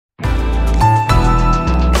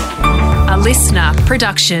listener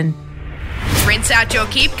production. Rinse out your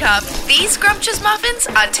keep cup. These scrumptious muffins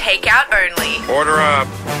are takeout only. Order up.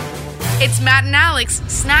 It's Matt and Alex,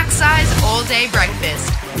 snack size all-day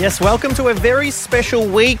breakfast. Yes, welcome to a very special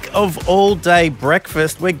week of all-day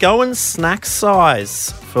breakfast. We're going snack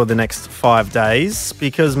size for the next 5 days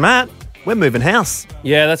because, Matt, we're moving house.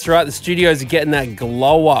 Yeah, that's right. The studios are getting that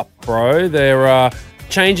glow up, bro. They're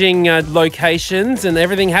changing locations and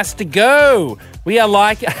everything has to go. We are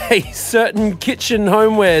like a certain kitchen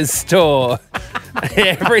homewares store.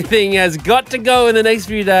 Everything has got to go in the next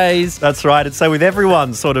few days. That's right. And so with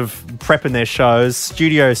everyone sort of prepping their shows,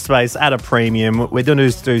 studio space at a premium, we're going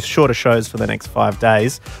to do shorter shows for the next 5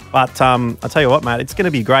 days. But I'll tell you what, Matt, it's going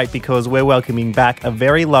to be great because we're welcoming back a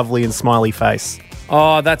very lovely and smiley face.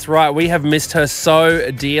 Oh, that's right. We have missed her so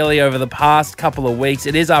dearly over the past couple of weeks.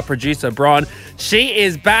 It is our producer, Bron. She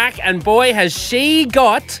is back, and boy, has she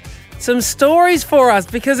got some stories for us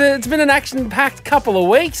because it's been an action-packed couple of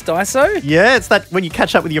weeks, Daiso. Yeah, it's that when you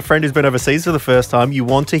catch up with your friend who's been overseas for the first time, you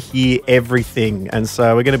want to hear everything. And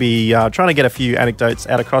so we're going to be trying to get a few anecdotes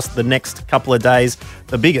out across the next couple of days.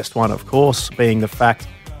 The biggest one, of course, being the fact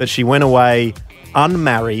that she went away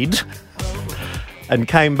unmarried and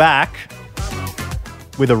came back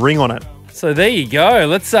with a ring on it. So there you go.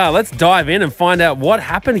 Let's dive in and find out what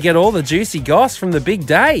happened to get all the juicy goss from the big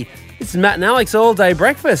day. It's Matt and Alex all-day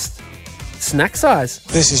breakfast. Snack size.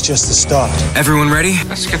 This is just the start. Everyone ready?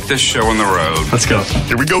 Let's get this show on the road. Let's go.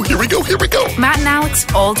 Here we go. Matt and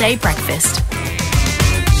Alex all-day breakfast.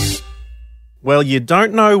 Well, you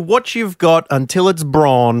don't know what you've got until it's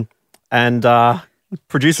Bron, and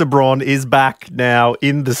producer Bron is back now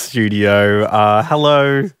in the studio.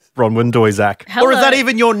 Hello, Bronwyn Doizak. Hello. Or is that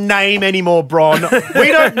even your name anymore, Bron? We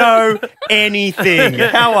don't know anything.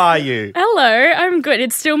 How are you? Hello, I'm good.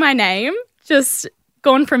 It's still my name, just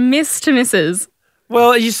gone from Miss to Mrs.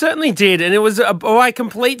 Well, you certainly did, and it was a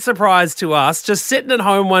complete surprise to us, just sitting at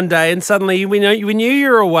home one day and suddenly we knew you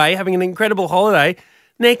were away having an incredible holiday.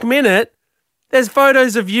 Next minute, there's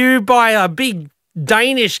photos of you by a big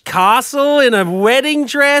Danish castle in a wedding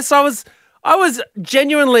dress. I was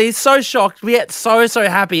genuinely so shocked, yet so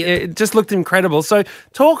happy. It just looked incredible. So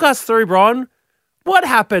talk us through, Bron, what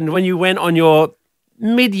happened when you went on your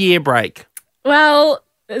mid-year break? Well,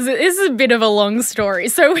 this is a bit of a long story.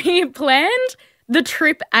 So we planned the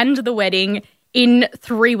trip and the wedding in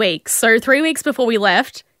 3 weeks. So 3 weeks before we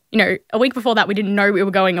left, a week before that we didn't know we were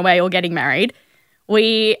going away or getting married.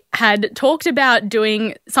 We had talked about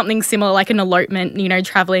doing something similar, like an elopement,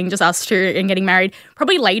 traveling just us two and getting married,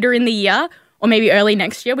 probably later in the year or maybe early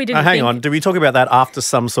next year. We didn't hang on. Did we talk about that after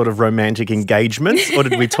some sort of romantic engagement, or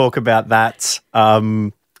did we talk about that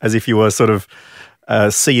as if you were sort of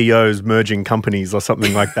CEOs merging companies or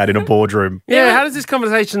something like that in a boardroom? Yeah, how does this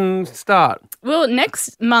conversation start? Well,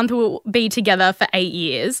 next month we'll be together for 8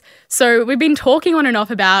 years. So we've been talking on and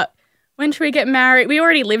off about when should we get married? We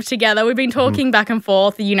already live together. We've been talking back and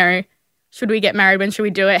forth, should we get married? When should we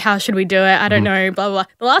do it? How should we do it? I don't know, blah, blah, blah.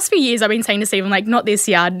 The last few years I've been saying to Steve, I'm like, not this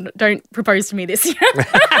year. Don't propose to me this year.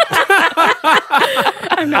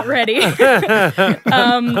 I'm not ready.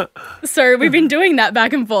 So we've been doing that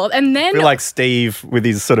back and forth. And then I feel like Steve with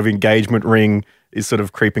his sort of engagement ring is sort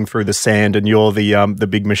of creeping through the sand, and you're the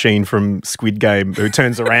big machine from Squid Game who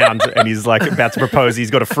turns around and he's like about to propose.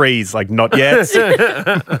 He's got a freeze, like not yet.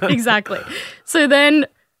 Exactly. So then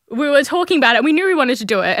we were talking about it. We knew we wanted to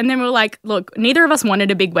do it. And then we were like, look, neither of us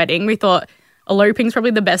wanted a big wedding. We thought eloping's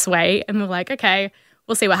probably the best way. And we were like, okay,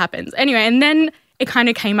 we'll see what happens. Anyway, and then it kind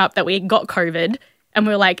of came up that we got COVID. And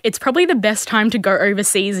we were like, it's probably the best time to go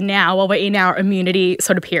overseas now while we're in our immunity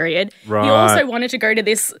sort of period. Right. He also wanted to go to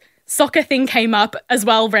this soccer thing came up as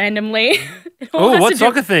well randomly. Oh, what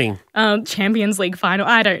soccer thing? Champions League final.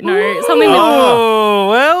 I don't know. Something with... Oh,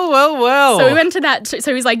 well. So we went to that.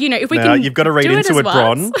 So he's like, if we can you've got to read do into it, as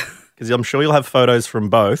Bron, because I'm sure you'll have photos from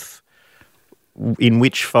both. In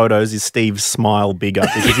which photos is Steve's smile bigger?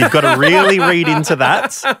 Because you've got to really read into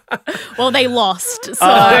that. Well, they lost. So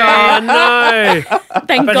Oh, no.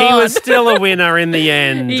 thank But God. he was still a winner in the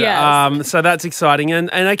end. Yes. So that's exciting. And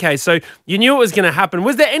okay, so you knew it was going to happen.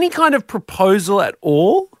 Was there any kind of proposal at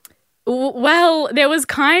all? Well, there was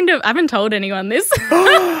kind of... I haven't told anyone this.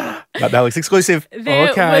 Alex exclusive. There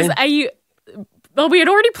Okay. was well, we had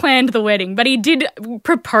already planned the wedding, but he did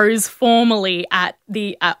propose formally at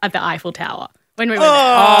the Eiffel Tower when we were there. Oh,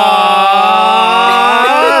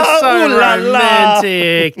 so Ooh la la.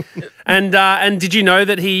 romantic. And did you know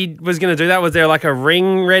that he was going to do that? Was there like a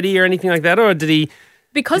ring ready or anything like that? Or did he...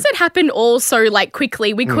 Because it happened all so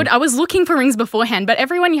quickly, we could... I was looking for rings beforehand, but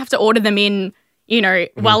everyone, you have to order them in,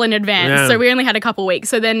 well in advance. Yeah. So we only had a couple weeks.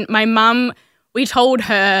 So then my mum we told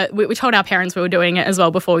her, we told our parents we were doing it as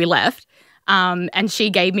well before we left. And she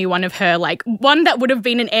gave me one of her, like, one that would have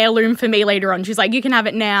been an heirloom for me later on. She's like, you can have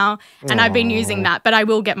it now. And I've been using that, but I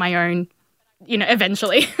will get my own,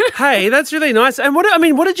 eventually. Hey, that's really nice. And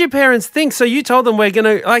what did your parents think? So you told them we're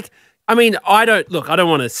going to, I don't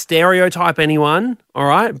want to stereotype anyone, all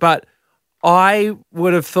right? But I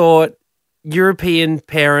would have thought European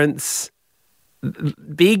parents,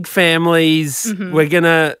 big families, we're going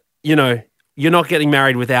to, you're not getting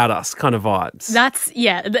married without us kind of vibes.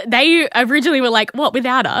 They originally were like, what,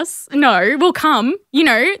 without us? No, we'll come,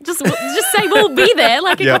 just say we'll be there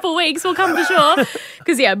like a couple of weeks, we'll come for sure.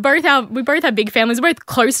 Because, we both have big families, we're both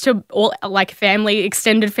close to all, like, family,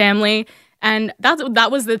 extended family. And that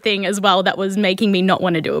was the thing as well that was making me not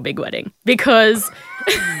want to do a big wedding because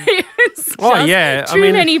it's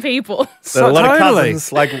too many people. So a lot of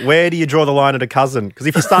cousins. Like, where do you draw the line at a cousin? Because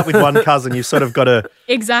if you start with one cousin, you've sort of got to...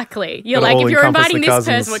 Exactly. You're like, if you're inviting this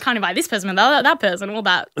person, we're kind of invite this person, that person, all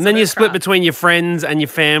that. And then you split between your friends and your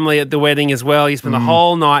family at the wedding as well. You spend the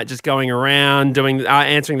whole night just going around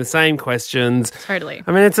answering the same questions. Totally.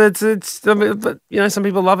 I mean, it's some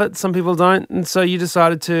people love it, some people don't. And so you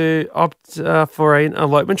decided to opt for an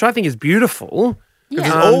elopement, which I think is beautiful. There's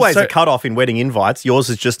always a cutoff in wedding invites. Yours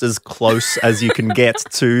is just as close as you can get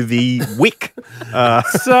to the wick.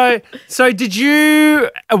 So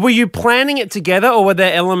were you planning it together or were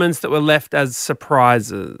there elements that were left as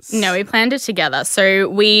surprises? No, we planned it together. So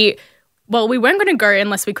we weren't going to go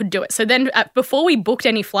unless we could do it. So then before we booked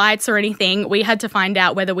any flights or anything, we had to find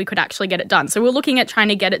out whether we could actually get it done. So we were looking at trying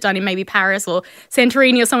to get it done in maybe Paris or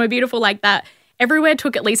Santorini or somewhere beautiful like that. Everywhere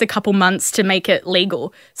took at least a couple months to make it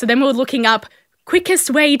legal. So then we were looking up quickest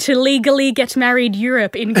way to legally get married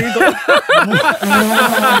Europe in Google.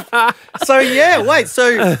 So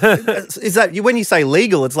is that when you say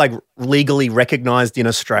legal, it's like legally recognised in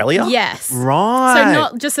Australia? Yes. Right. So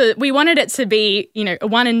not just we wanted it to be, a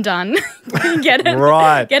one and done. Get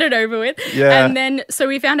it over with. Yeah. And then so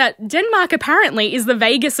we found out Denmark apparently is the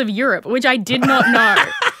Vegas of Europe, which I did not know.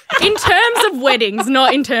 In terms of weddings,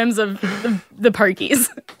 not in terms of the pokies.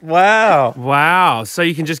 Wow. So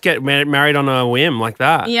you can just get married on a whim like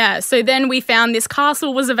that. Yeah. So then we found this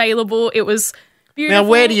castle was available. It was beautiful. Now,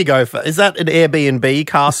 where do you go for? Is that an Airbnb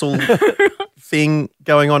castle thing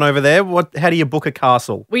going on over there? How do you book a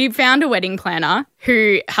castle? We found a wedding planner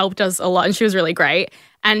who helped us a lot and she was really great.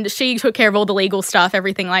 And she took care of all the legal stuff,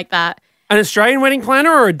 everything like that. An Australian wedding planner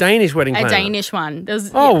or a Danish wedding planner? A Danish one.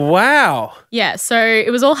 Wow. Yeah, so it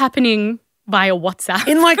was all happening via WhatsApp.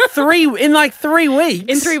 In like 3 weeks?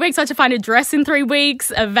 In 3 weeks, I had to find a dress in 3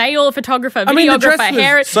 weeks, a veil, a photographer, videographer,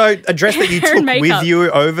 hair. So a dress that you took with you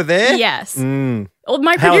over there? Yes. Well,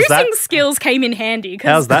 my producing skills came in handy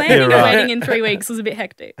because planning a wedding in 3 weeks was a bit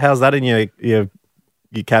hectic. How's that in your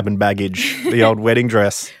cabin baggage, the old wedding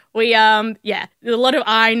dress? We, a lot of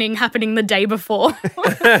ironing happening the day before.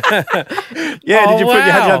 Did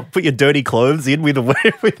you put your dirty clothes in with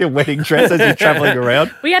your wedding dress as you're traveling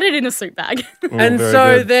around? We had it in a suit bag. And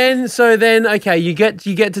so then, okay, you get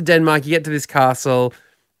to Denmark, you get to this castle,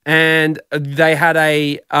 and they had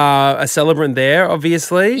a celebrant there,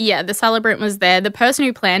 obviously. Yeah, the celebrant was there. The person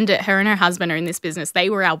who planned it, her and her husband are in this business. They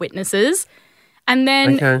were our witnesses. And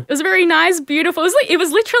then it was very nice, beautiful. It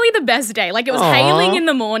was literally the best day. Like, it was hailing in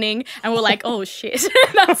the morning, and we're like, oh, shit.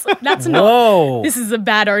 that's not, this is a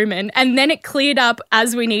bad omen. And then it cleared up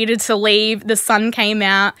as we needed to leave. The sun came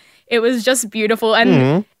out. It was just beautiful.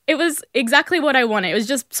 And it was exactly what I wanted. It was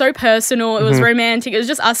just so personal. It was romantic. It was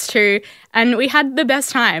just us two. And we had the best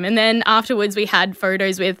time. And then afterwards, we had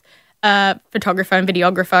photos with a photographer and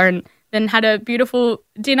videographer and then had a beautiful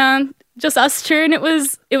dinner, just us two, and it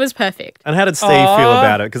was perfect. And how did Steve feel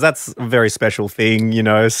about it? Because that's a very special thing,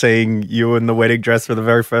 seeing you in the wedding dress for the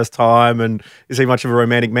very first time. And is he much of a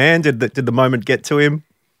romantic man? Did the moment get to him?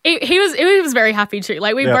 He was very happy too.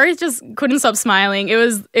 Like, we both just couldn't stop smiling. It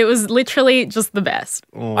was literally just the best.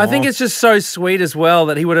 Aww. I think it's just so sweet as well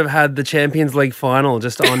that he would have had the Champions League final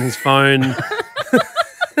just on his phone.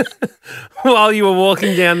 While you were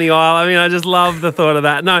walking down the aisle. I mean, I just love the thought of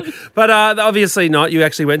that. No, but obviously not. You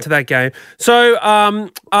actually went to that game. So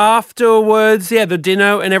afterwards, the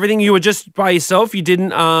dinner and everything, you were just by yourself. You didn't,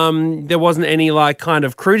 there wasn't any like kind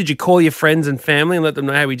of crew. Did you call your friends and family and let them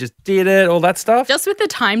know how we just did it, all that stuff? Just with the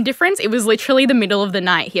time difference, it was literally the middle of the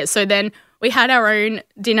night here. So then we had our own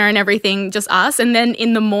dinner and everything, just us. And then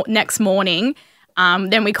in the next morning,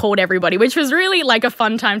 then we called everybody, which was really like a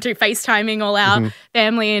fun time too, FaceTiming all our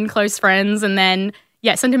family and close friends. And then,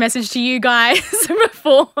 sent a message to you guys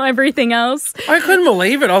before everything else. I couldn't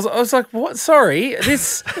believe it. I was like, what? Sorry.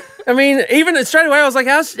 This, I mean, even straight away, I was like,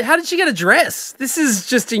 how did she get a dress? This is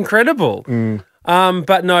just incredible.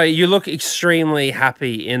 But no, you look extremely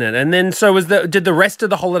happy in it. And then, so did the rest of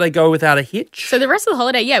the holiday go without a hitch? So the rest of the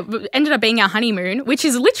holiday, ended up being our honeymoon, which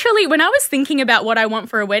is literally, when I was thinking about what I want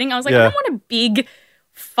for a wedding, I was like, I don't want a big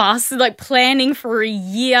fuss, like planning for a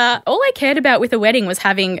year. All I cared about with a wedding was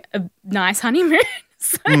having a nice honeymoon.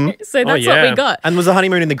 So that's what we got. And was the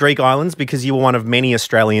honeymoon in the Greek islands? Because you were one of many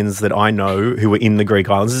Australians that I know who were in the Greek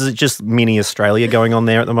islands. Is it just mini Australia going on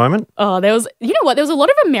there at the moment? Oh, there was a lot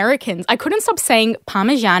of Americans. I couldn't stop saying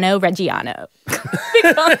Parmigiano Reggiano.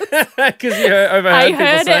 Because you overheard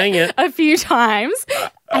people saying it a few times.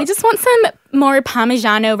 I just want some more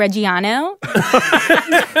Parmigiano Reggiano.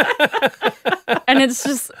 And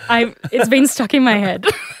it's been stuck in my head.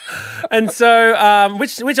 And so,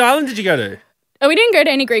 which island did you go to? Oh, we didn't go to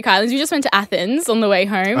any Greek islands. We just went to Athens on the way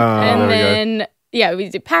home. And then, we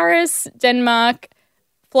did Paris, Denmark,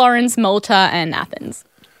 Florence, Malta, and Athens.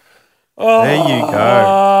 Oh, there you go.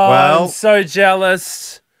 Well, I'm so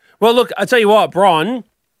jealous. Well, look, I tell you what, Bron,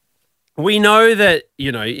 we know that,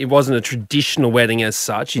 it wasn't a traditional wedding as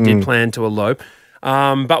such. You did plan to elope.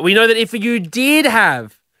 But we know that if you did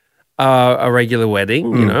have a regular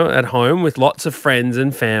wedding, at home with lots of friends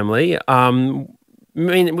and family,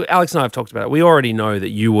 Alex and I have talked about it. We already know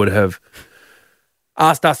that you would have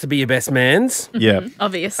asked us to be your best mans. Yeah.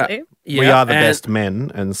 Obviously. We are the best men.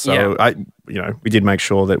 And so, we did make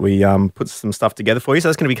sure that we put some stuff together for you. So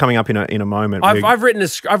that's going to be coming up in a moment. I've written a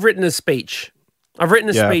speech. I've written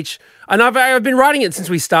a speech. And I've been writing it since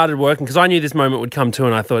we started working because I knew this moment would come too,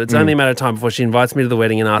 and I thought it's only a matter of time before she invites me to the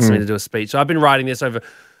wedding and asks me to do a speech. So I've been writing this over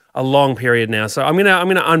a long period now. So I'm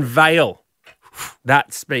gonna unveil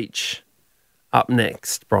that speech up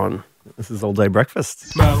next, Bron. This is All Day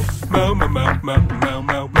Breakfast. Fresh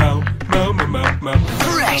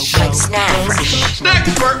snacks.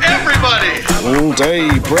 Snacks for everybody. All Day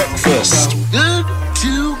Breakfast. Good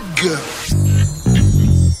to go.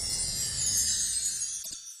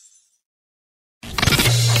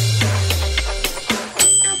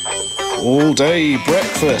 All Day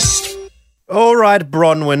Breakfast. All right,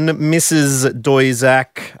 Bronwyn, Mrs.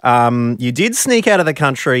 Doizak, you did sneak out of the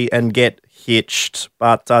country and get hitched,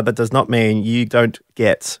 but that does not mean you don't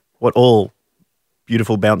get what all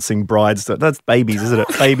beautiful bouncing brides do. That's babies, isn't it?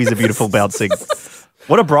 Babies are beautiful bouncing.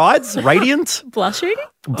 What are brides? Radiant? Blushing?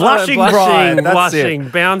 Blushing bride. That's blushing.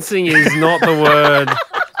 It. Bouncing is not the word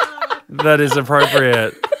that is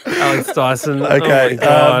appropriate. Alex Dyson. Okay, Oh my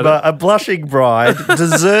God. a blushing bride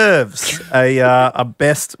deserves a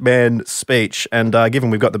best man speech, and given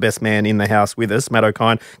we've got the best man in the house with us, Matt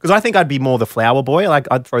O'Kine, because I think I'd be more the flower boy. Like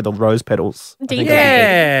I'd throw the rose petals.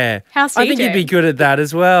 Yeah, House I think DJ. you'd be good at that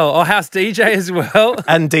as well. Or house DJ as well.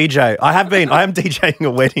 And DJ. I am DJing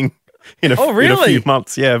a wedding in a few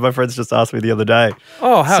months. Yeah, my friends just asked me the other day.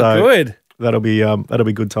 Oh, how good! That'll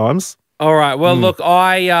be good times. All right. Well, look,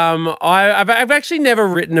 I've actually never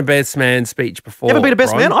written a best man speech before. You ever been a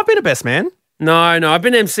best Bron. man? I've been a best man. No, I've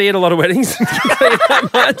been MC at a lot of weddings. That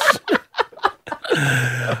much.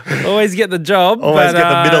 Always get the job. Always get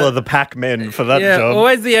the middle of the pack men for that job.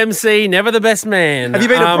 Always the MC, never the best man. Have you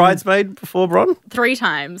been a bridesmaid before, Bron? 3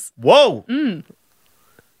 times. Whoa.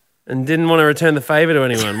 And didn't want to return the favour to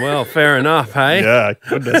anyone. Well, fair enough, hey? Yeah,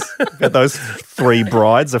 goodness. Bet those 3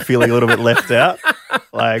 brides are feeling a little bit left out.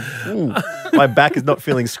 Like, my back is not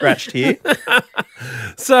feeling scratched here.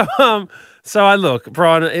 So I look,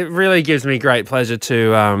 Brian, it really gives me great pleasure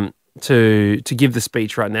to give the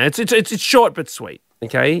speech right now. It's short but sweet.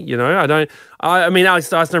 Okay, I mean, Alex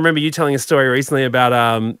Dyson, I remember you telling a story recently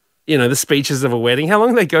about the speeches of a wedding. How long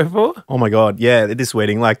do they go for? Oh my God, yeah, this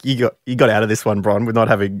wedding, like you got out of this one, Bron, with not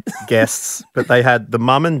having guests, but they had the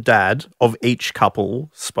mum and dad of each couple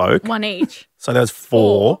spoke. 1 each. So there was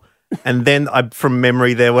 4. And then from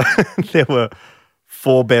memory, there were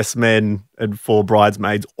 4 best men and 4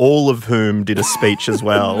 bridesmaids, all of whom did a speech as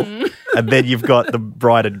well. And then you've got the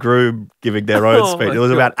bride and groom giving their own speech. There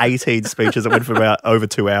was about 18 speeches that went for about over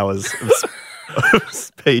 2 hours of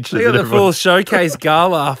speeches. They got the full showcase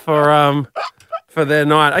gala for their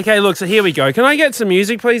night. Okay, look, so here we go. Can I get some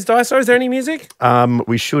music, please, Dyso? Is there any music?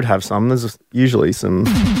 We should have some. There's usually some.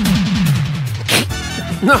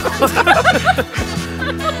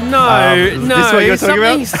 No, is this what you're talking something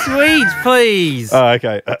about? sweet, please. Oh,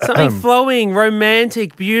 okay. Something flowing,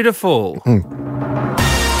 romantic, beautiful.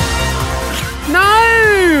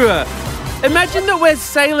 No! Imagine that we're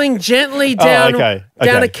sailing gently down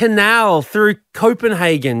a canal through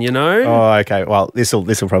Copenhagen, Oh, okay. Well, this'll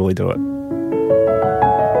probably do it.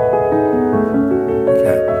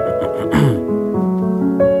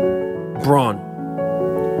 Bron,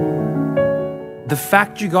 the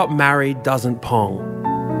fact you got married doesn't pong.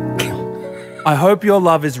 I hope your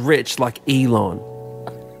love is rich like Elon.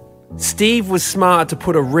 Steve was smart to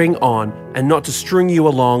put a ring on and not to string you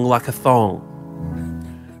along like a thong.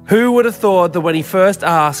 Who would have thought that when he first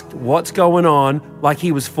asked what's going on, like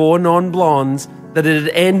he was 4 non-blondes, that it'd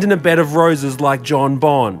end in a bed of roses like John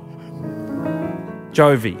Bon?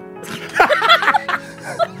 Jovi.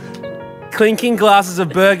 Clinking glasses of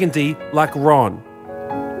burgundy like Ron.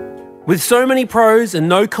 With so many pros and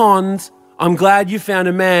no cons, I'm glad you found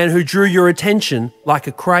a man who drew your attention like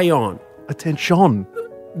a crayon. Attention.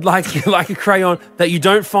 Like a crayon that you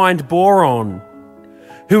don't find boron.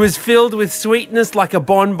 Who is filled with sweetness like a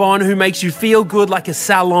bonbon, who makes you feel good like a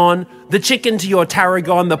salon, the chicken to your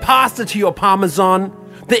tarragon, the pasta to your parmesan,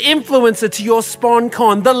 the influencer to your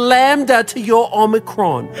sponcon, the lambda to your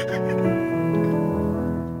omicron.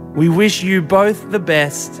 We wish you both the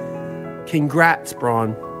best. Congrats,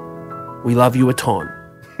 Bron. We love you a ton.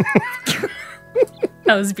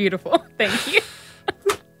 That was beautiful. Thank you.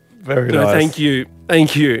 Very No, nice. thank you.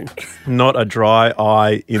 Thank you. Not a dry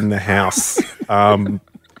eye in the house.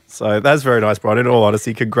 So that's very nice, Brian. In all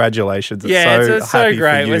honesty, congratulations. Yeah, it's so happy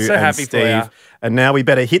great. For you We're so and happy for you. And now we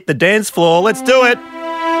better hit the dance floor. Let's do it.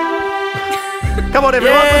 Come on,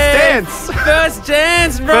 everyone. Yeah. Let's dance. First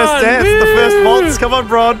dance, Bron. First dance. The first waltz. Come on,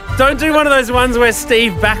 Bron. Don't do one of those ones where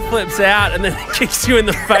Steve backflips out and then kicks you in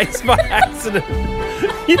the face by accident.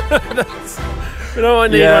 You know, we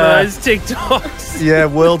don't need one of those TikToks. Yeah,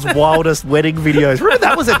 world's wildest wedding videos. Remember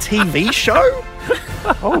that was a TV show?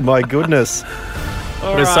 Oh, my goodness.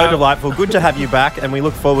 It was so delightful. Good to have you back, and we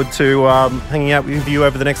look forward to hanging out with you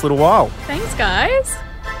over the next little while. Thanks, guys.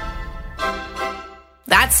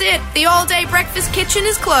 That's it. The all-day breakfast kitchen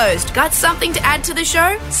is closed. Got something to add to the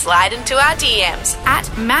show? Slide into our DMs at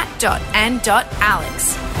matt.and.alex.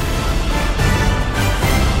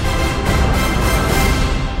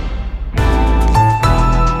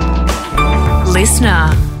 Listener.